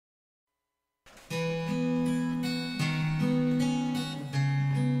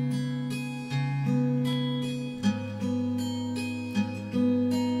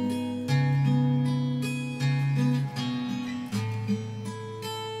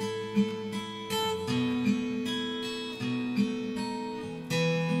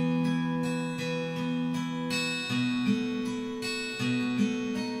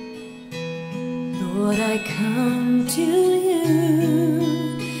I come to you,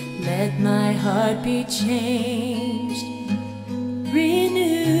 let my heart be changed,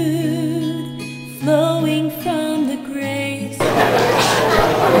 renewed, flowing from the grace.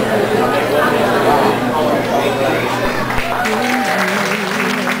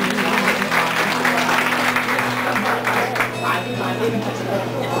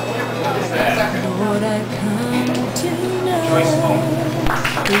 Lord, I've come to know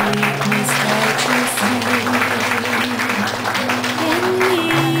the weakness that you see in me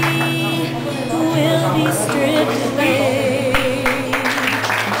will be stripped away.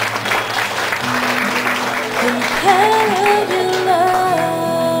 The power of your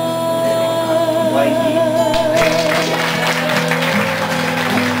love,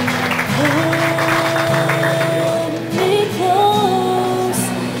 hold me close,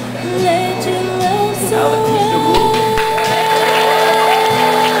 let your love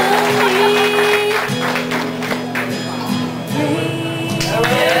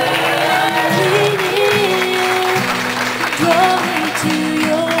draw me to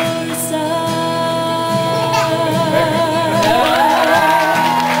your side.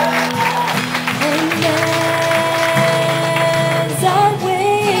 And as I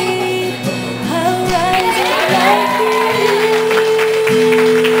wait, I'll rise up like the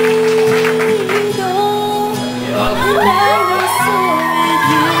eagle, and I will soar with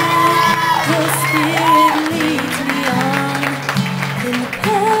you. Your spirit leads me on in the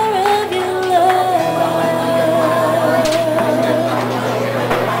power of your love.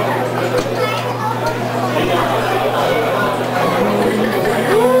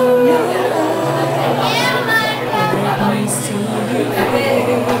 Let me see your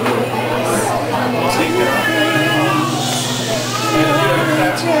face,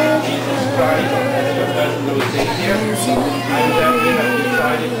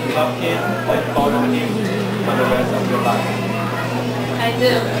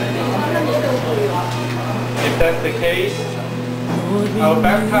 If that's the case, I'll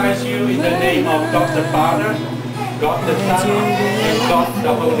baptize you in the name of God the Father, God the Son, and God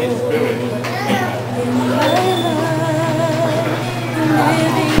the Holy Spirit.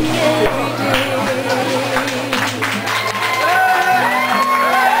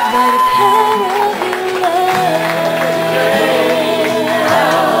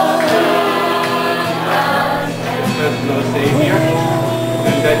 Personal Savior,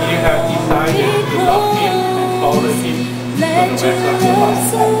 and that you have decided to love Him and follow Him for the rest of your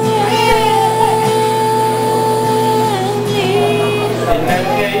life. In that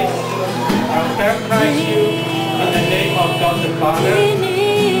case, I'll baptize you in the name of God the Father,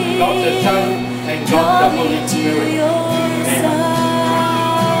 God the Son, and God the Holy Spirit.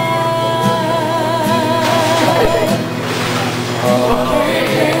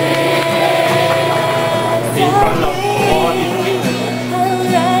 In front of all His witnesses,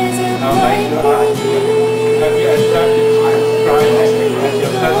 I'd like to ask you, have you accepted Christ as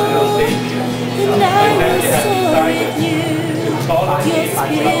your personal Savior? And then you have decided to follow Him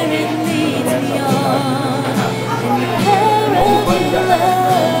and love Him for the rest of your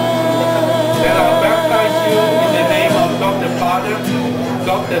life. Then I'll baptize you in the name of God the Father,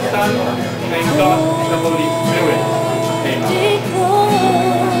 God the Son, and God the Holy Spirit. Amen.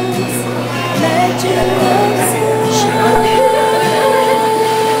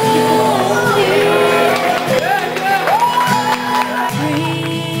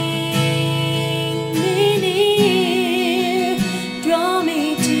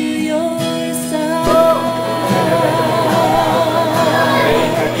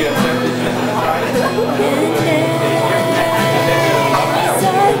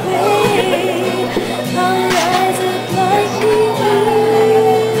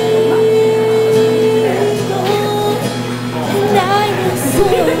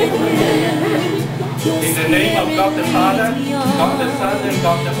 In the name of God the Father, God the Son, and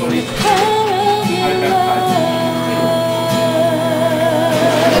God the Holy Spirit,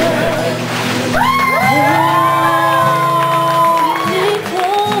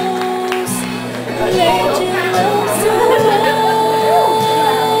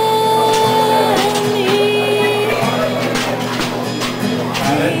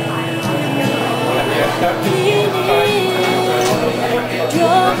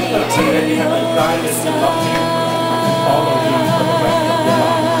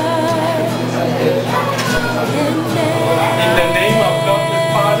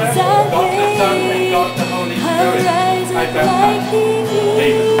 I baptize you.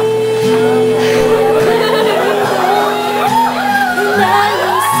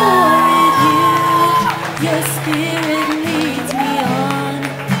 Your spirit leads me on in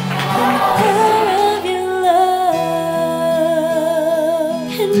the power of your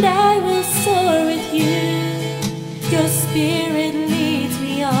and I will soar with you. Your spirit leads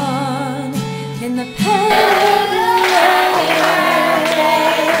me on in the path of love.